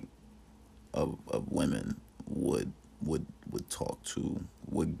you think of women would talk to,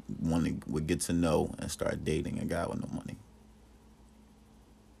 would get to know and start dating a guy with no money?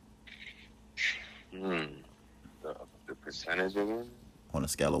 The percentage of them? On a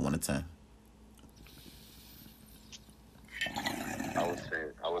scale of 1 to 10.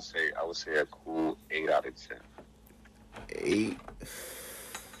 I would say a cool 8 out of 10. 8?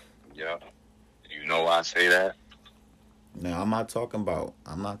 Yeah. You know why I say that? No, I'm not talking about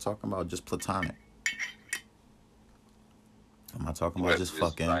just platonic. I'm not talking about just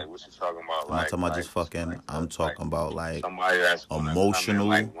fucking. Like, what you talking about? I'm not talking about just fucking. I'm talking about like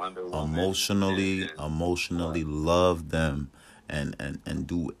emotionally love them and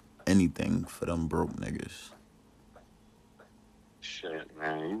do anything for them broke niggas. Shit,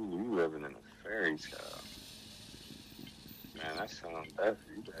 man, you living in a fairy tale. Man, that sounds better.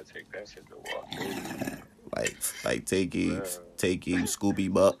 You gotta take that shit to walk. Like take him, Scooby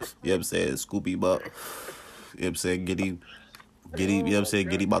Buck. You know what I'm saying? Scooby Buck. You know what I'm saying? Get him, you know what I'm saying?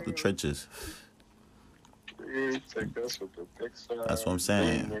 Get him out the trenches. Take that shit to Pixar. That's what I'm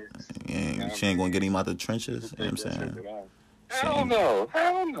saying. She ain't gonna get him out the trenches. You know what I'm saying? Hell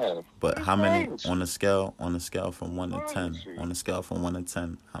no. But how many on a scale from 1 to 10? On a scale from 1 to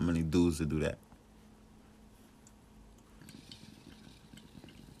 10, how many dudes to do that?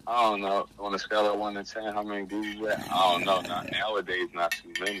 I don't know. On a scale of 1 to 10, how many dudes you at? I don't know. Nowadays, not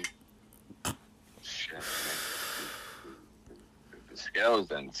too many. Shit, man. The scale's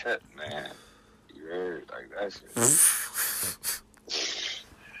done tip, man. You heard? Like, that shit.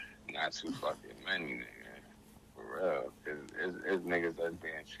 Not too fucking many, nigga. For real. Because it's niggas that's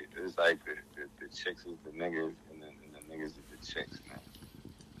being treated. It's like the chicks is the niggas, and then the niggas is the chicks, man.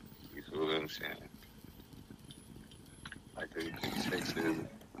 You feel what I'm saying? Like, the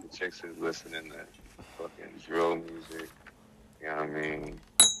chicks is listening to fucking drill music, you know what I mean?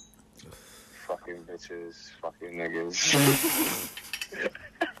 Fucking bitches, fucking niggas.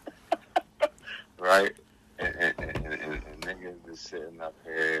 Right? And niggas just sitting up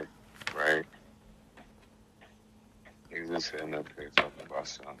here, right? Niggas just sitting up here talking about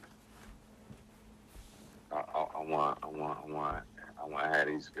something. I want to have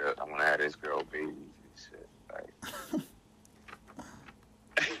these girl babies and shit, like.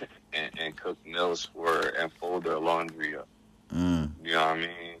 And cook meals for her and fold her laundry up. You know what I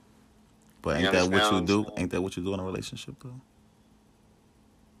mean? But ain't that what you do? Ain't that what you do in a relationship though?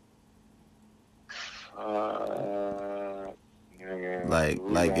 Like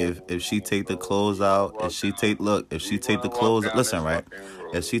if she take the clothes out, if she take the clothes, listen, right?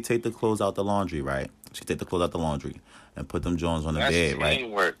 If she take the clothes out the laundry, right? She take the clothes out the laundry. and put them Jones on the That's bed, right?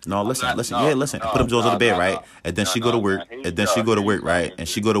 teamwork. No, I'm listen, not. listen, yeah, No, listen, and put no, them Jones on the no, bed, no, right? no, And then no, she go to no, work, no. Here and you then she go. go to Here you work, go right? with And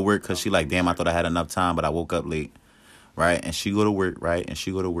she this. go to work because No, she like, damn, I bullshit. thought I had enough time, but I woke up late, right? And she go to work, right? And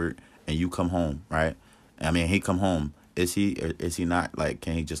she go to work, and you come home, right? I mean, he come home. Is he or is he not like?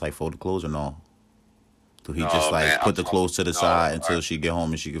 Can he just like fold the clothes or no? Do he just No, man. like I'm put the talking. clothes to the No, all side right. until she get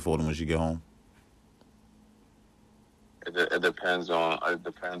home and she can fold them when she get home? It depends on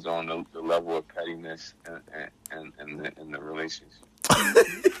the level of pettiness in the relationship.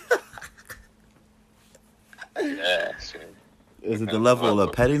 Yeah, shit. Is it the Depends on the level level of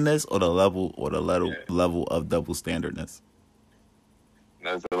of pettiness or the yeah. level of double standardness?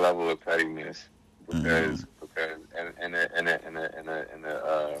 There's a level of pettiness Mm-hmm. because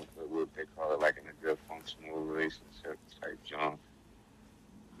what they call it, like in a good functional relationship type John.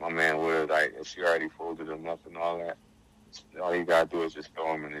 My man would like if she already folded him up and all that. All you gotta do is just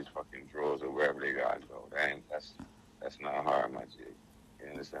throw them in his fucking drawers or wherever they gotta go. That's not hard, my G. You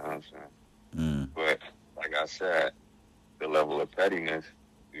understand what I'm saying? Mm. But like I said, the level of pettiness,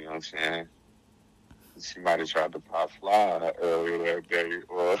 you know what I'm saying? She might have tried to pop fly earlier that day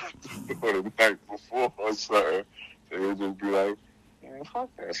or the night before or something. So it would just be like, man, fuck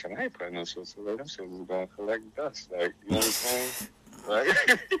that shit. I ain't putting no shit away. Them shit is gonna collect dust. Like, you know what I'm saying? Like,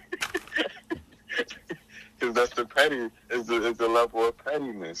 because that's the petty, is the level of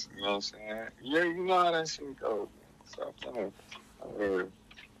pettiness. You know what I'm saying? Yeah, you know how that shit goes. Stop playing. I heard.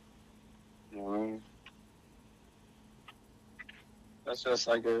 You know what I mean? That's just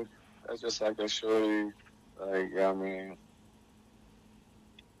like a shorty, like, yeah, I mean,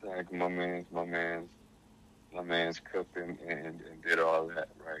 like my man's cooked and did all that,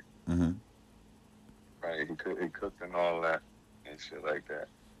 right? Mm-hmm. Right, he cooked and all that and shit like that.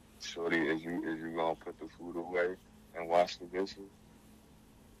 Shorty, is you gonna put the food away and wash the dishes?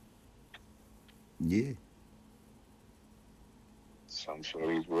 Yeah. Some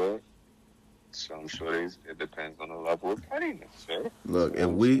shorties would. Some shorties, it depends on the level of pettiness, sir. Look, You know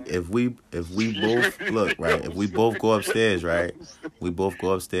what I'm saying? if we both look You know right, what if I'm we saying? both go upstairs, You know right, what I'm saying? we both go You know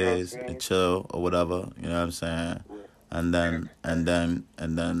what I'm upstairs and saying? chill or whatever. You know what I'm saying? Well, And right, then right.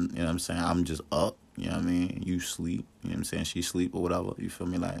 you know what I'm saying. I'm just up. You know what I mean? You sleep. You know what I'm saying? She sleep or whatever. You feel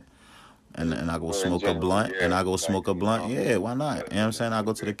me? Like, and I go Well, in smoke a general, blunt. And yeah, I go like smoke a blunt. Yeah, why not? You know what I'm saying? I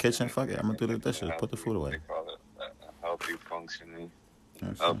go to the kitchen. Fuck it. I'm gonna do the in a dishes. Put the healthy, food what away. they call it, a healthy functioning, You know what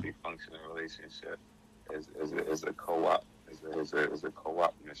I'm saying? healthy functioning relationship is a co-op, is a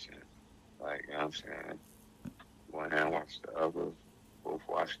co-op mission. Like, you know what I'm saying? One hand wash the other, both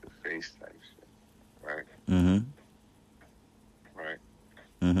wash the face type shit, right? Mm-hmm. Right.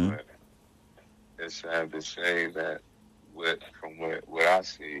 Mm-hmm. But it's sad to say that from what I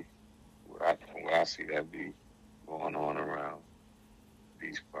see, from what I see that be going on around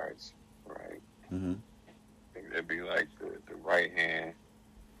these parts, right? Mm-hmm. It'd be like the right hand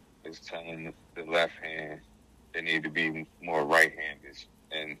is telling the left hand they need to be more right-handed,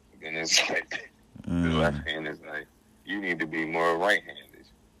 and then it's like the left Mm. hand is like, you need to be more right-handed.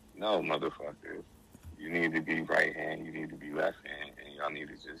 No, motherfucker, you need to be right hand, you need to be left hand, and y'all need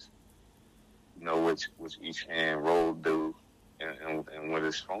to just know which each hand role do, and what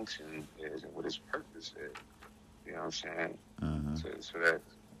its function is and what its purpose is. You know what I'm saying? Mm-hmm.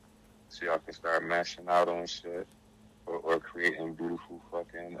 So y'all can start mashing out on shit or creating beautiful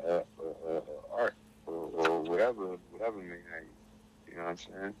fucking art or whatever may have you. You know what I'm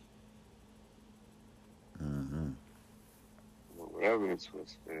saying? Mm-hmm. Whatever the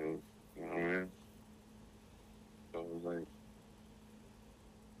twist is, you know what I mean? So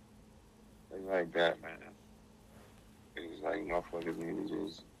it's like that, man. It's like motherfuckers need to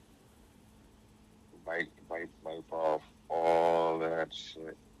just wipe off all that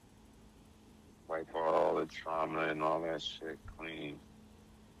shit, wipe all the trauma and all that shit clean,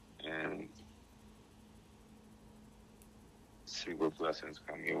 and see what blessings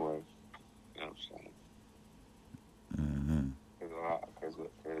come your way. You know what I'm saying? Mm-hmm. Because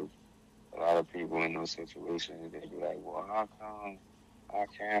a lot of people in those situations, they be like, well, how come I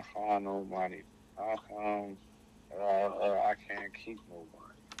can't find nobody? How come I can't keep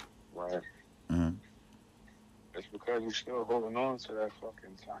nobody? Right? Mm-hmm. It's because you're still holding on to that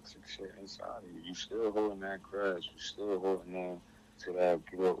fucking toxic shit inside of you. You still holding that grudge. You still holding on to that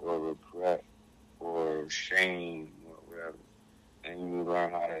guilt or regret or shame or whatever. And you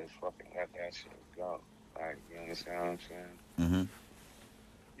learn how to fucking let that shit go. Like, you understand what I'm saying? Mm-hmm.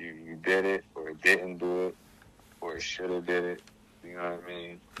 You did it or didn't do it or should have did it. You know what I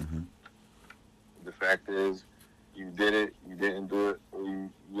mean? Mm-hmm. The fact is, you did it, you didn't do it, or you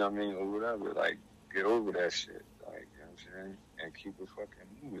know what I mean, or whatever. Like, get over that shit. Like, you know what I'm saying? And keep it fucking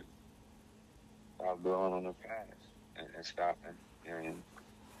moving. Stop dwelling on the past. and stopping. And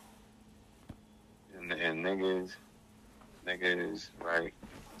and niggas, right?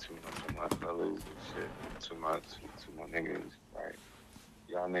 To my fellas and shit, to my niggas, right?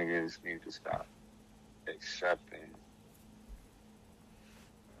 Y'all niggas need to stop accepting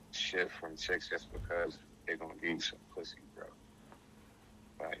shit from chicks just because they gonna give you some pussy, bro.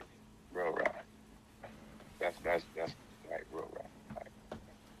 Like, real rap. That's like real rap. Like,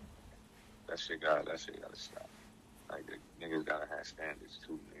 that shit gotta stop. Like, the niggas gotta have standards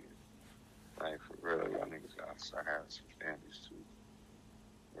too, niggas. Like, for real, y'all niggas gotta start having some standards too,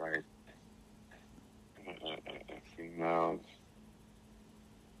 right? And females,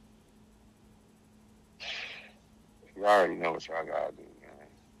 you already know what y'all gotta do, man.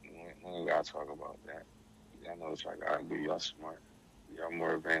 We ain't gotta talk about that. Y'all know what y'all gotta do. Y'all smart. Y'all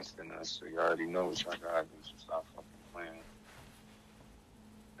more advanced than us, so you already know what y'all gotta do. So stop fucking playing.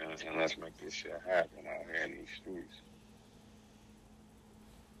 And let's make this shit happen out here in these streets.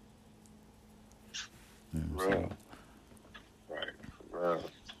 For real. Right. For real.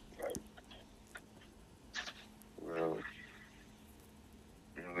 Like, for real.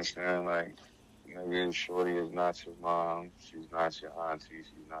 You understand? Like, nigga, shorty is not your mom. She's not your auntie.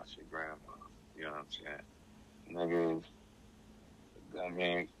 She's not your grandma. You know what I'm saying? Niggas, I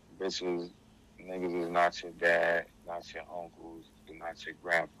mean, bitches, niggas is not your dad, not your uncles, and not your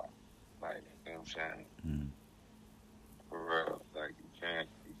grandpa. Like, you know what I'm saying? Mm. For real. Like, you can't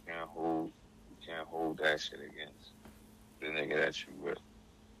hold that shit against the nigga that you with.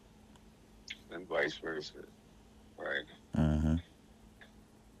 And vice versa. Right? Mm-hmm.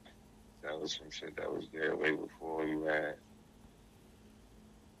 That was some shit that was there way before you had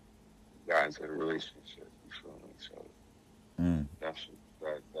got into the relationship. You feel me? So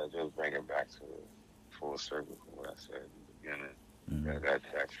that just bring it back to the full circle from what I said in the beginning. Mm-hmm. That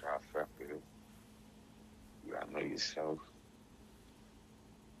trifecta. You gotta know yourself.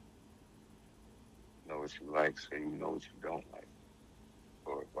 Know what you like, so you know what you don't like.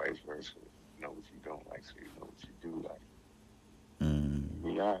 Or vice versa. You know what you don't like, so you know what you do like. Mm-hmm.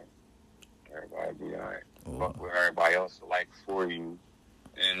 Be alright. Everybody be alright. Oh. Fuck what everybody else like for you,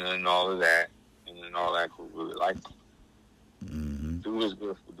 and then all of that, and then all that who really like you. Mm-hmm. Do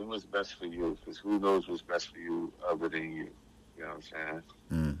what's best for you, because who knows what's best for you other than you. You know what I'm saying?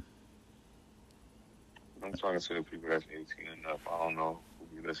 Mm. I'm talking to the people that's 18 and up. I don't know who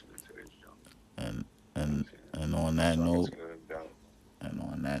be listening to this junk. And on that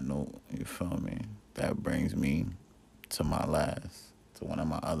note, you feel me? That brings me to one of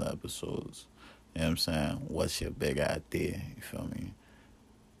my other episodes. You know what I'm saying? What's your big idea? You feel me?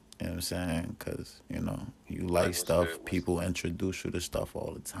 You know what I'm saying? Because, you like stuff. People introduce you to stuff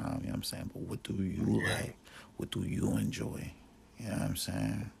all the time. You know what I'm saying? But what do you like? What do you enjoy? You know what I'm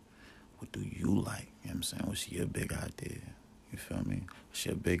saying? What do you like? You know what I'm saying? What's your big idea? You feel me? What's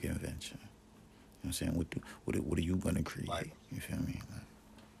your big invention? You know what I'm saying? What are you going to create? You feel me? Like,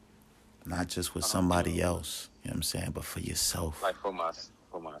 not just with somebody else, you know what I'm saying, but for yourself. Like for myself.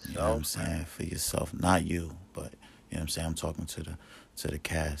 You know what I'm saying? For yourself. Not you, but, you know what I'm saying? I'm talking to the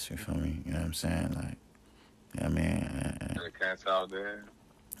cast, you feel me? You know what I'm saying? Like, you know what I mean? The cats out there.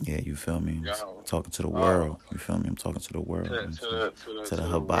 Yeah, you feel me? Yo. Talking to the world. You feel me? I'm talking to the world. To the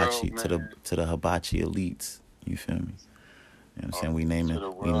hibachi, to the hibachi elites. You feel me? You know what I'm saying? We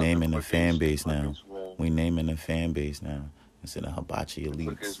naming the fan base now. We naming the fan base now. Instead of hibachi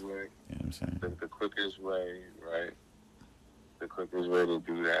elites. You know what I'm saying? The quickest way, right? The quickest way to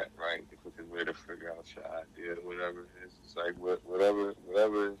do that, right? The quickest way to figure out your idea, whatever it is. It's like whatever.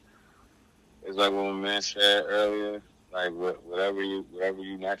 It's like what my man said earlier. Like whatever you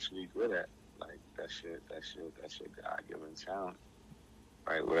naturally good at. Like that shit God-given talent.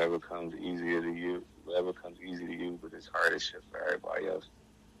 Right? Whatever comes easy to you, but it's hard as shit for everybody else.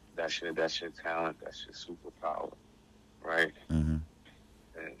 That's your talent. That's your superpower. Right? Mm-hmm.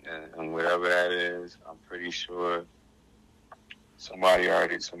 And whatever that is, I'm pretty sure somebody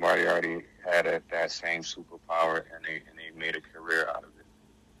already had that same superpower, and they made a career out of it,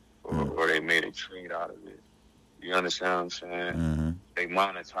 or they made a trade out of it. You understand what I'm saying? Mm-hmm. They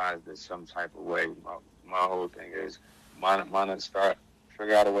monetized it some type of way. My whole thing is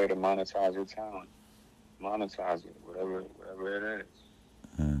figure out a way to monetize your talent. Monetize it, whatever it is.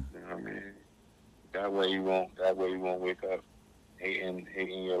 Mm. You know what I mean? That way you won't wake up hating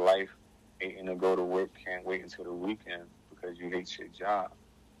your life, hating to go to work, can't wait until the weekend because you hate your job.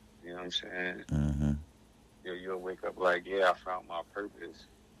 You know what I'm saying? Mm-hmm. You'll wake up like, yeah, I found my purpose.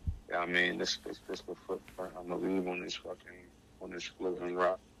 Yeah, I mean, this the footprint I'm gonna leave on this floating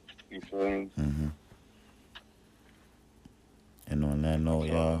rock. You feel me? Mm-hmm. And on that note,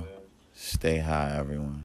 y'all, stay high, everyone.